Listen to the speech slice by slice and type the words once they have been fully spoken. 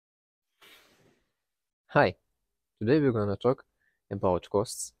Hi, today we're gonna talk about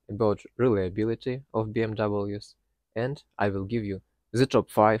costs, about reliability of BMWs, and I will give you the top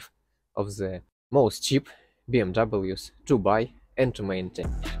 5 of the most cheap BMWs to buy and to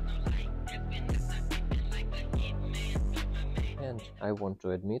maintain. And I want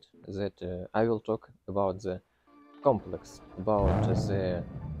to admit that I will talk about the complex, about the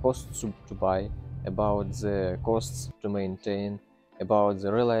costs to buy, about the costs to maintain, about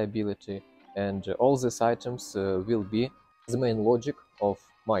the reliability, and all these items will be the main logic of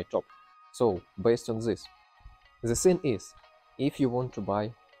my top. So, based on this, the thing is, if you want to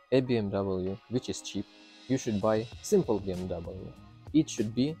buy a BMW which is cheap, you should buy simple BMW. It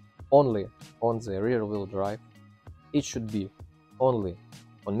should be only on the rear wheel drive, it should be only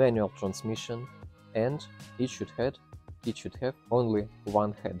on manual transmission, and it should have only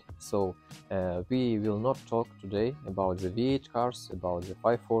one head. So we will not talk today about the V8 cars, about the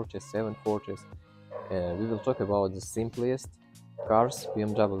 540s, 740s. We will talk about the simplest cars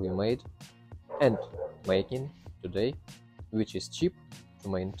BMW made and making today, which is cheap to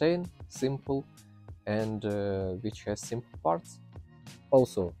maintain, simple, and which has simple parts.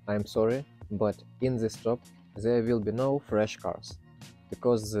 Also, I'm sorry, but in this top there will be no fresh cars,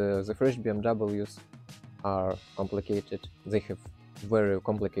 because the fresh BMWs are complicated. They have very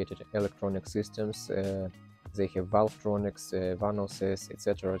complicated electronic systems, they have valvetronics, vanos,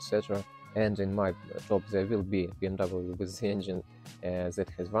 etc, etc. And in my top there will be BMW with the engine that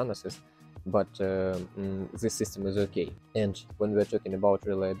has vanos, but this system is okay. And when we're talking about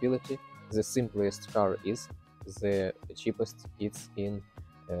reliability, the simplest car is the cheapest it's in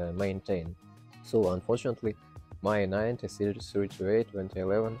maintain. So unfortunately, my 90 Series 328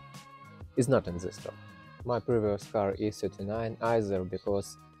 2011 is not in this top. My previous car E39 either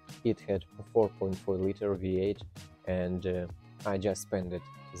because it had a 4.4 liter V8 and I just spent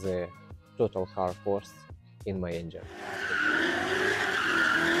the total car costs in my engine.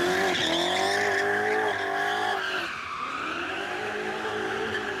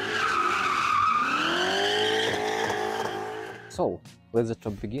 So, let the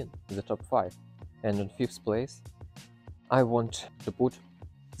top begin, the top 5. And in 5th place, I want to put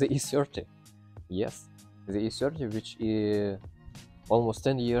the E30. Yes, the E30, which almost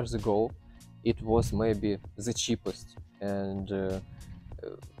 10 years ago, it was maybe the cheapest and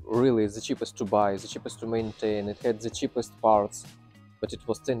really the cheapest to buy, the cheapest to maintain. It had the cheapest parts, but it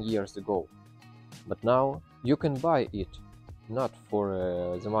was 10 years ago. But now you can buy it, not for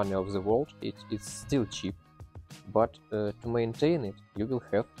the money of the world, it's still cheap. But to maintain it, you will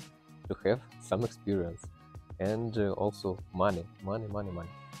have to have some experience and also money.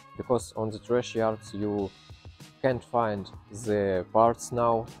 Because on the trash yards you can't find the parts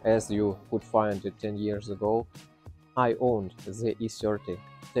now as you could find it 10 years ago. I owned the E30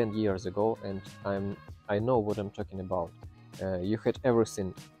 10 years ago and I know what I'm talking about. You had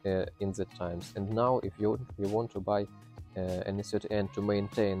everything in the times, and now if you want to buy an E30 and to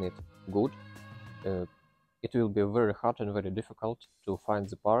maintain it good, it will be very hard and very difficult to find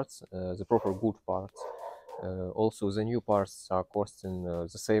the parts, the proper good parts. Also, the new parts are costing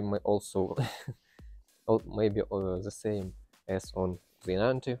the same, also maybe the same as on the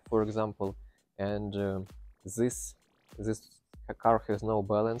 90, for example. And this car has no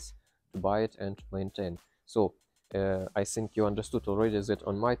balance to buy it and maintain. So I think you understood already that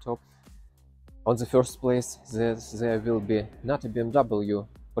on my top, on the first place, there will be not a BMW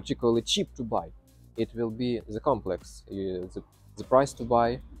particularly cheap to buy. It will be the complex, the price to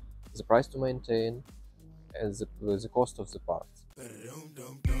buy, the price to maintain, and the cost of the parts.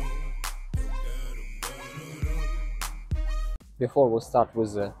 Before we start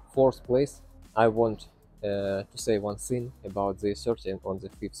with the 4th place, I want to say one thing about the E30 on the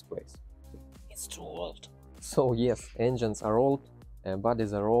 5th place. It's too old. So yes, engines are old,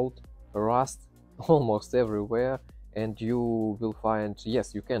 bodies are old, rust almost everywhere, and you will find,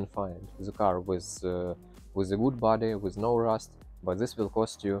 yes, you can find the car with a good body, with no rust, but this will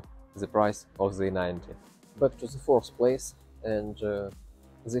cost you the price of the 90. Back to the 4th place, and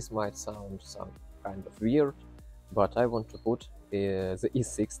this might sound some kind of weird, but I want to put the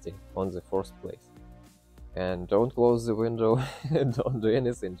E60 on the 4th place. And don't close the window, don't do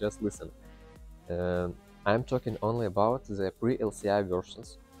anything, just listen. I'm talking only about the pre-LCI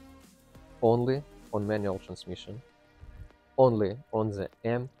versions, only on manual transmission, only on the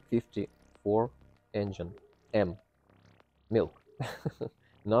M54 engine, M, milk,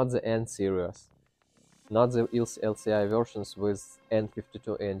 not the N series, not the LCI versions with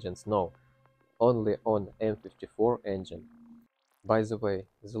N52 engines, no, only on M54 engine. By the way,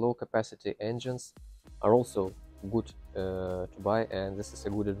 the low capacity engines are also good to buy, and this is a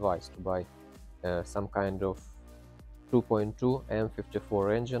good advice to buy some kind of 2.2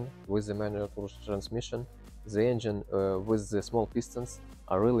 M54 engine with the manual transmission. The engine with the small pistons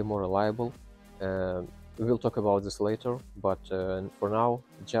are really more reliable. We'll talk about this later, but for now,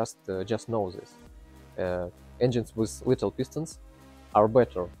 just know this. Engines with little pistons are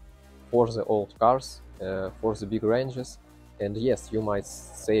better for the old cars, for the big ranges. And yes, you might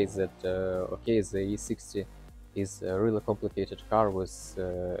say that okay, the E60 is a really complicated car with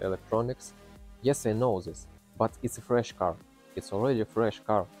electronics. Yes, I know this, but it's a fresh car. It's already a fresh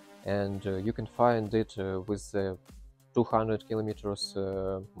car, and you can find it with 200 kilometers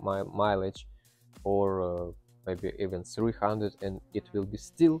mileage, or maybe even 300, and it will be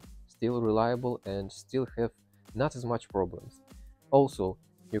still reliable and still have not as much problems. Also,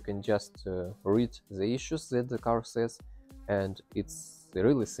 you can just read the issues that the car says, and it's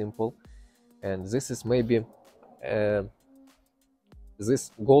really simple. And this is maybe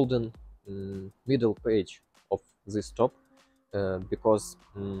this golden middle page of this top, because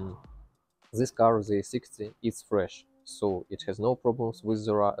this car, the A60, is fresh, so it has no problems with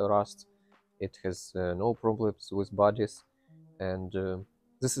the rust, it has no problems with bodies, and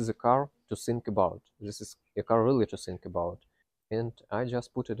this is a car to think about. This is a car really to think about, and I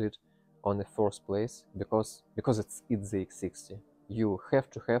just put it on the first place because it's the X60. You have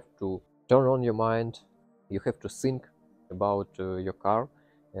to turn on your mind. You have to think about your car.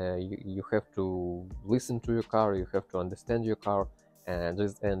 You have to listen to your car. You have to understand your car, and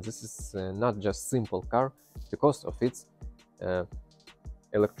this is not just simple car because of its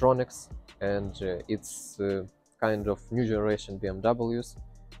electronics and its kind of new generation BMWs,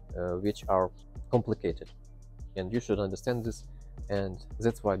 which are complicated, and you should understand this. And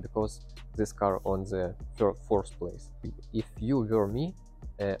that's why, because this car on the fourth place. If you were me,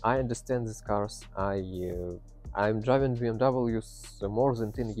 I understand these cars. I'm driving BMWs more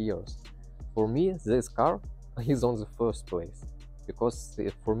than 10 years. For me, this car is on the first place because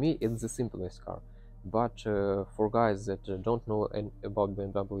for me it's the simplest car. But for guys that don't know about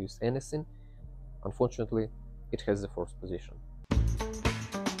BMWs anything, unfortunately, it has the first position.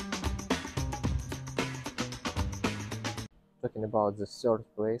 Talking about the third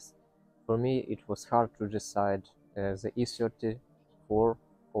place, for me it was hard to decide the E34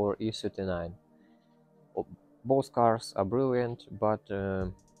 or E39. Both cars are brilliant, but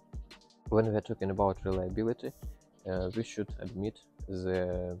when we're talking about reliability, we should admit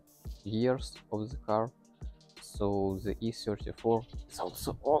the years of the car. So the E34 is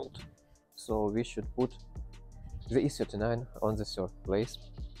also old, so we should put the E39 on the third place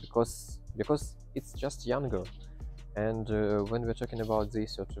because it's just younger. And when we're talking about the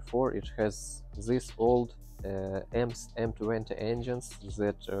E34, it has these old M20 engines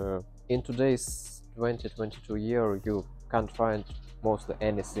that in today's 2022 year you can't find mostly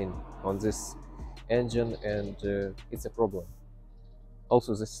anything on this engine, and it's a problem.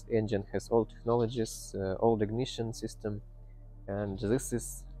 Also, this engine has old technologies, old ignition system, and this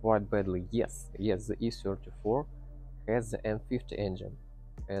is quite badly. Yes, the E34 has the M50 engine,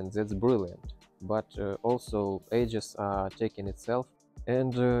 and that's brilliant. But also ages are taking itself,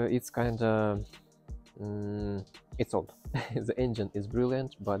 and it's kinda it's old. The engine is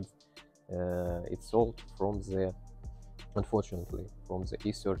brilliant, but it's old from the, unfortunately, from the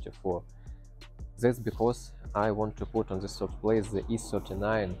E34. That's because I want to put on the third place the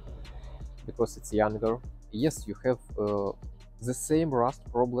E39 because it's younger. Yes, you have the same rust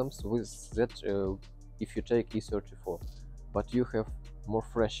problems with that if you take E34, but you have more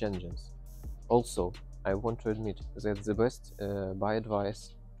fresh engines. Also, I want to admit that the best buy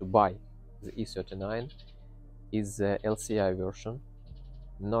advice to buy the E39 is the LCI version,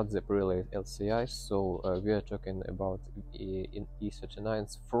 not the pre-release LCI. So we are talking about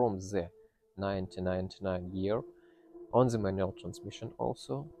E39s from the 1999 year on the manual transmission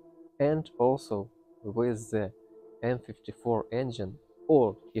also, and also with the M54 engine,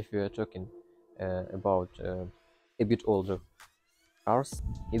 or if we are talking about a bit older cars,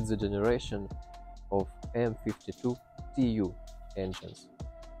 it's the generation of M52 TU engines.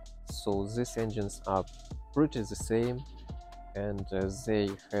 So these engines are pretty the same, and they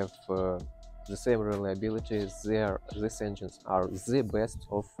have the same reliability. These engines are the best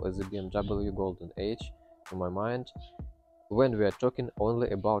of the BMW Golden Age, to my mind. When we are talking only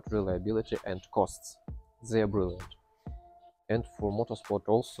about reliability and costs, they are brilliant. And for motorsport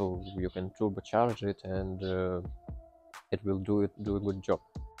also, you can turbocharge it, and it will do a good job.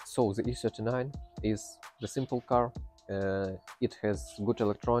 So the E39 is the simple car. It has good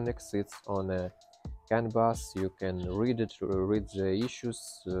electronics. It's on a CAN bus. You can read the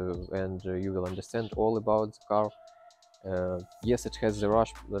issues, and you will understand all about the car. Yes, it has the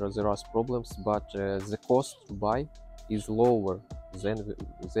rust problems, but the cost to buy is lower than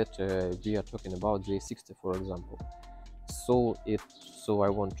that we are talking about the A60, for example. So I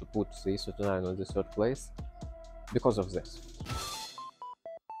want to put the A39 on the third place because of this.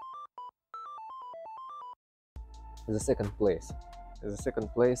 The second place. The second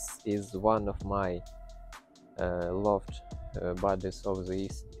place is one of my loved bodies of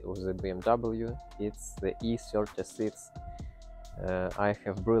the BMW. It's the E36. I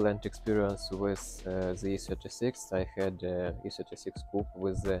have brilliant experience with the E36. I had E36 coupe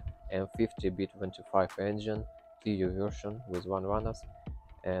with the M50 B25 engine, TU version with one runners,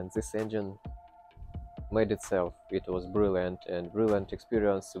 and this engine made itself. It was brilliant and brilliant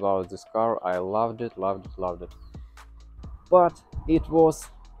experience about this car. I loved it, loved it, loved it. But it was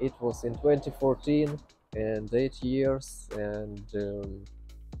in 2014 and 8 years, and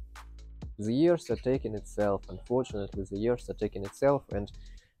the years are taking itself. Unfortunately, the years are taking itself, and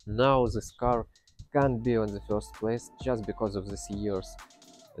now this car can't be on the first place just because of these years.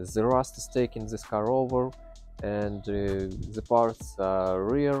 The rust is taking this car over, and the parts are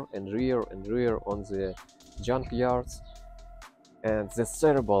rare and rare and rare on the junk yards, and that's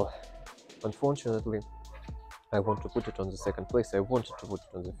terrible. Unfortunately, I want to put it on the second place. I wanted to put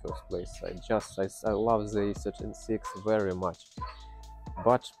it on the first place. I love the E36 very much,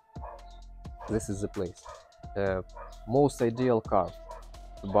 but this is the place. Most ideal car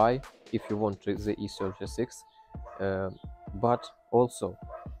to buy if you want the E36, but also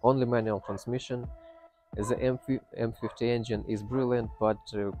only manual transmission. The M50 engine is brilliant, but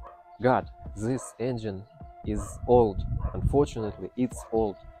God, this engine is old. Unfortunately, it's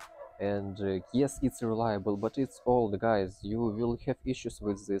old. And yes, it's reliable, but it's old, guys. You will have issues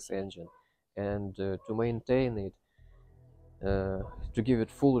with this engine, and to maintain it, to give it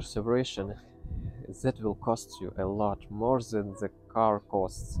full restoration, that will cost you a lot more than the car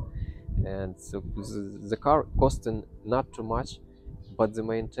costs. And so the car costing not too much, but the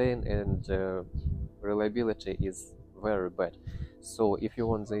maintain and reliability is very bad. So if you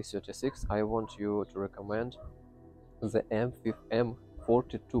want the E36, I want you to recommend the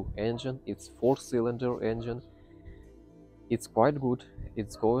M42 engine. It's 4-cylinder engine. It's quite good.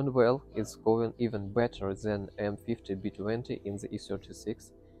 It's going well. It's going even better than M50 B20 in the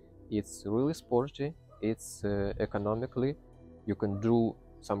E36. It's really sporty. It's economically. You can do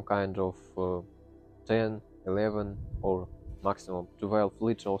some kind of 10, 11 or maximum 12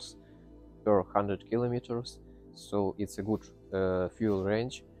 liters per 100 kilometers. So it's a good fuel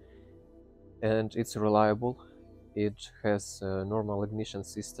range, and it's reliable. It has a normal ignition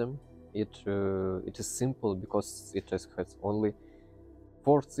system. It is simple because it has only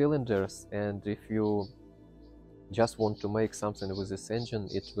 4 cylinders, and if you just want to make something with this engine,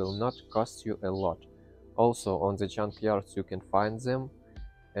 it will not cost you a lot. Also, on the junk yards you can find them,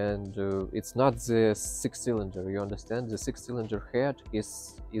 and it's not the 6-cylinder. You understand? The 6-cylinder head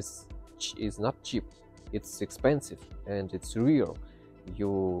is not cheap. It's expensive and it's real.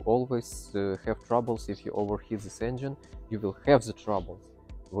 You always have troubles if you overheat this engine. You will have the troubles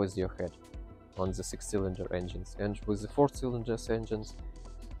with your head on the 6-cylinder engines, and with the 4-cylinder engines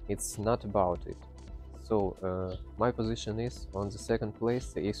it's not about it. So my position is on the second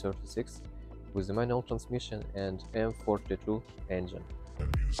place, the E36 with the manual transmission and M42 engine.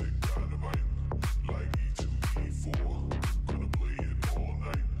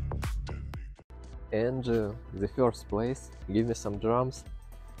 And the first place, give me some drums.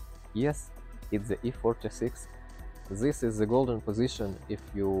 Yes, it's the E46. This is the golden position if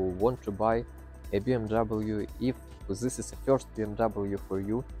you want to buy a BMW, if this is the first BMW for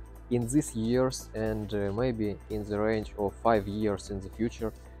you in these years, and maybe in the range of 5 years in the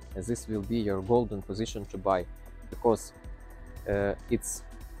future. This will be your golden position to buy, because it's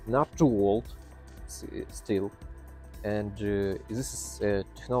not too old still, and this is a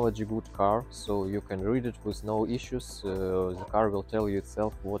technology good car, so you can read it with no issues. The car will tell you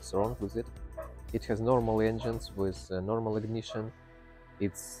itself what's wrong with it. It has normal engines with normal ignition.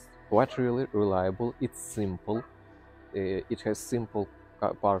 It's quite really reliable. It's simple. It has simple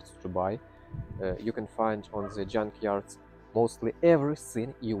parts to buy. You can find on the junkyards mostly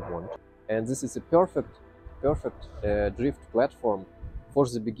everything you want, and this is a perfect drift platform for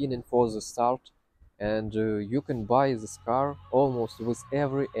the beginning, for the start. And you can buy this car almost with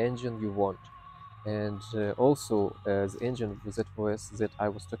every engine you want. And also the engine that I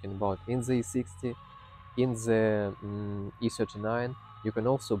was talking about in the E60, in the E39, you can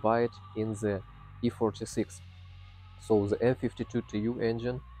also buy it in the E46. So the M52 TU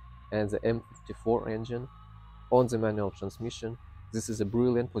engine and the M54 engine on the manual transmission, this is a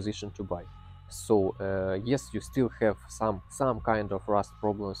brilliant position to buy. So yes, you still have some kind of rust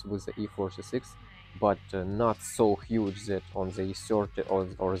problems with the E46, but not so huge that on the E30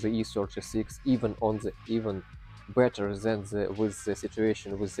 or the E36, even better than with the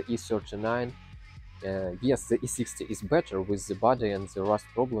situation with the E39. Yes, the E60 is better with the body and the rust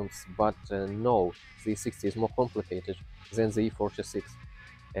problems, but no, the E60 is more complicated than the E46,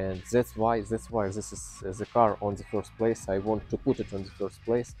 and that's why this is the car on the first place. I want to put it on the first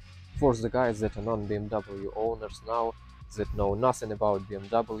place for the guys that are non-BMW owners now, that know nothing about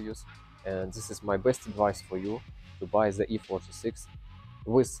BMWs, and this is my best advice for you, to buy the E46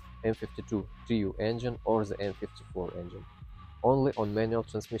 with M52 TU engine or the M54 engine, only on manual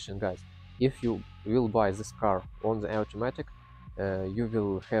transmission, guys. If you will buy this car on the automatic, you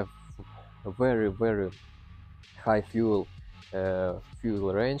will have a very high fuel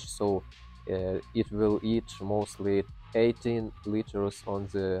range, so it will eat mostly 18 liters on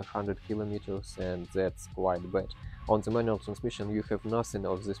the 100 kilometers, and that's quite bad. On the manual transmission you have nothing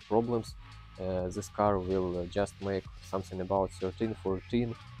of these problems. This car will just make something about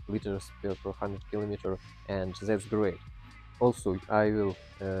 13-14 liters per 100 kilometer, and that's great. Also, I will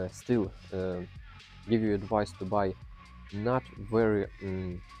still give you advice to buy not very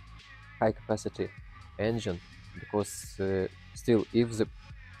high capacity engine, because still, if the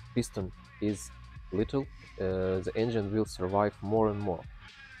piston is little, the engine will survive more and more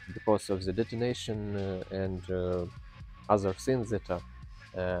because of the detonation and other things that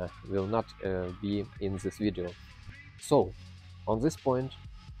will not be in this video. So, on this point,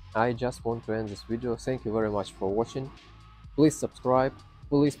 I just want to end this video. Thank you very much for watching. Please subscribe,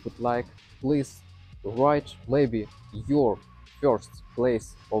 please put like, please write maybe your first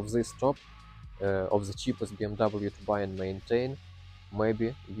place of this top of the cheapest BMW to buy and maintain.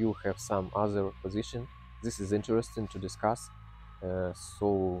 Maybe you have some other position. This is interesting to discuss.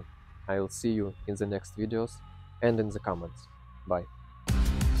 So I'll see you in the next videos and in the comments. Bye.